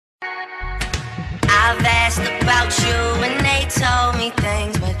I've asked about you and they told me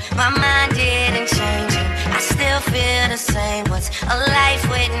things, but my mind didn't change and I still feel the same. What's a life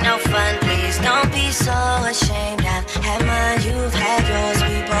with no fun? Please don't be so ashamed. I've had mine, you've had yours,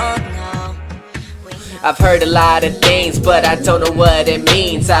 we both know. I've heard a lot of things, but I don't know what it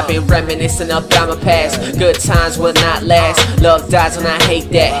means. I've been reminiscing about my past. Good times will not last. Love dies and I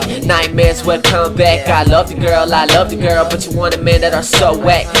hate that. Nightmares will come back. I love the girl, but you want a man that are so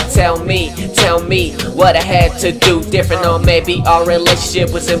whack. Tell me what I had to do different, or maybe our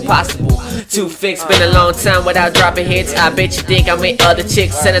relationship was impossible to fix. Been a long time without dropping hits. I bet you think I'm with other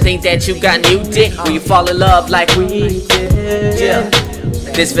chicks, and I think that you got new dick. Will you fall in love like we did? Yeah.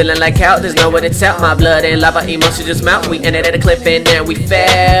 This feeling like hell, there's nowhere to tell. My blood and lava emotions just melt. We ended at a cliff and then we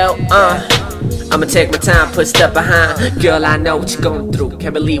fell. I'ma take my time, put stuff behind. Girl, I know what you're going through.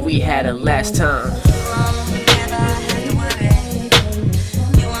 Can't believe we had it last time.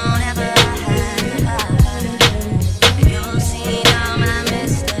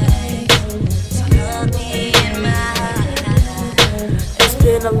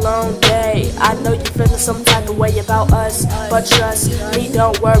 Been a long day. I know you feeling some type of way about us, but trust me,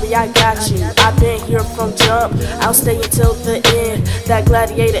 don't worry, I got you. I've been here from jump, I'll stay until the end. That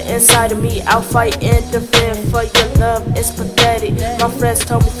gladiator inside of me, I'll fight and defend. For your love, it's pathetic. My friends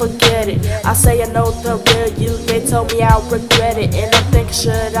told me forget it. I say I know the real you, they told me I'll regret it. And I'm thinking,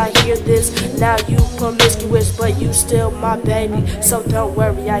 should I hear this? Now you promiscuous, but you still my baby. So don't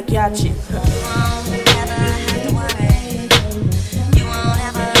worry, I got you.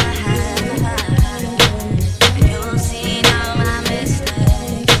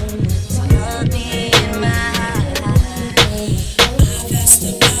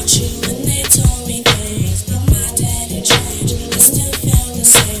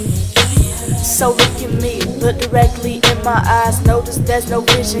 So look at me, look directly in my eyes. Notice there's no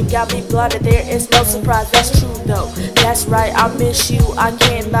vision, got me blinded, there is no surprise. That's true though, that's right, I miss you, I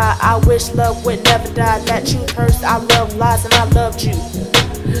can't lie. I wish love would never die. That truth hurts, I love lies and I loved you.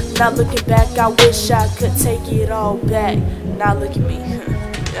 Now looking back, I wish I could take it all back. Now look at me.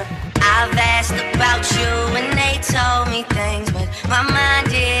 I've asked about you and they told me things, but my mind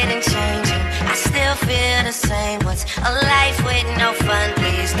didn't change and I still feel the same. What's a life with no fun?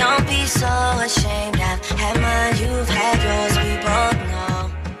 Please don't be so